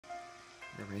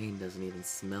The rain doesn't even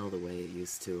smell the way it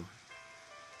used to.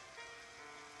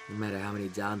 No matter how many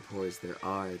downpours there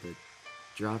are, the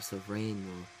drops of rain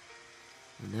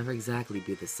will never exactly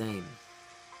be the same.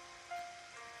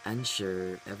 And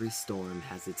sure, every storm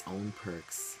has its own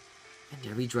perks, and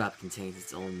every drop contains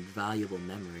its own valuable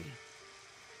memory.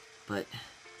 But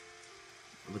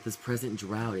with this present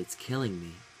drought, it's killing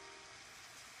me.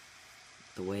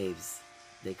 The waves,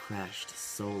 they crashed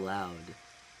so loud,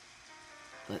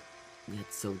 but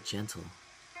yet so gentle.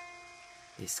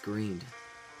 They screamed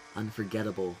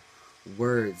unforgettable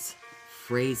words,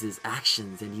 phrases,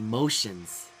 actions, and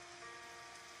emotions.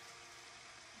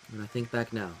 When I think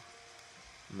back now,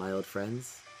 my old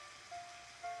friends,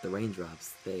 the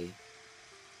raindrops, they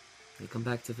come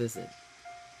back to visit.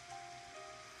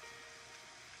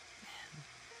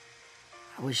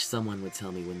 I wish someone would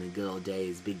tell me when the good old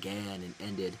days began and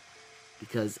ended,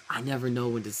 because I never know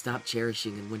when to stop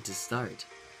cherishing and when to start.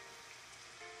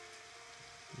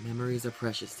 Memories are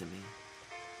precious to me.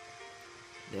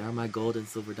 They are my gold and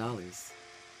silver dollars.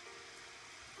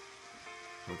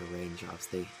 Oh, the raindrops,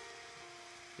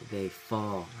 they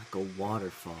fall like a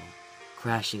waterfall,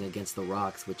 crashing against the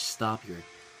rocks which stop your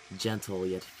gentle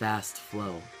yet fast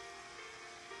flow.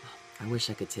 I wish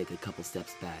I could take a couple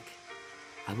steps back.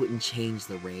 I wouldn't change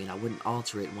the rain, I wouldn't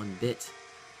alter it one bit.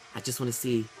 I just want to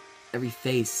see every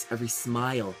face, every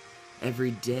smile,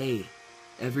 every day,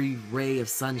 every ray of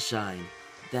sunshine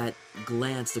that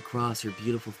glanced across her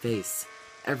beautiful face,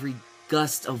 every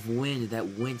gust of wind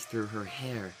that went through her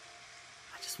hair.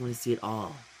 I just want to see it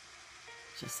all,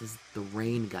 just as the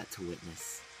rain got to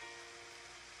witness.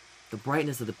 The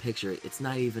brightness of the picture, it's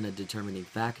not even a determining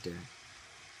factor.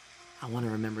 I want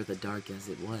to remember the dark as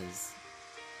it was.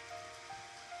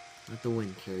 Let the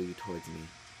wind carry you towards me,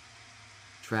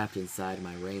 trapped inside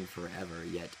my rain forever,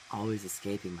 yet always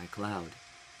escaping my cloud.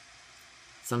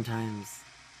 Sometimes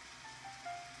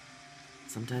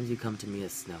you come to me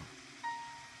as snow.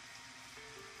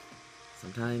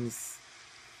 Sometimes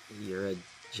you're a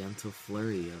gentle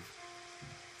flurry of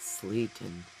sleet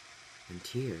and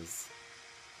tears.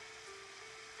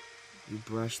 You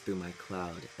brush through my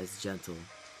cloud as gentle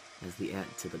as the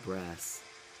ant to the brass.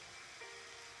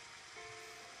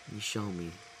 You show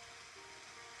me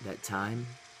that time,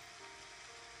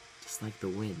 just like the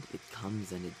wind, it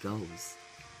comes and it goes.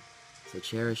 So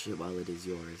cherish it while it is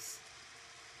yours.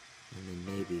 And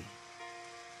then maybe,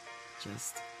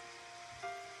 just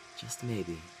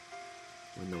maybe,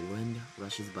 when the wind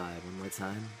rushes by one more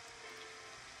time,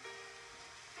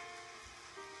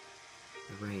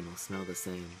 the rain will smell the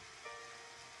same.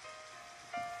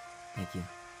 Thank you.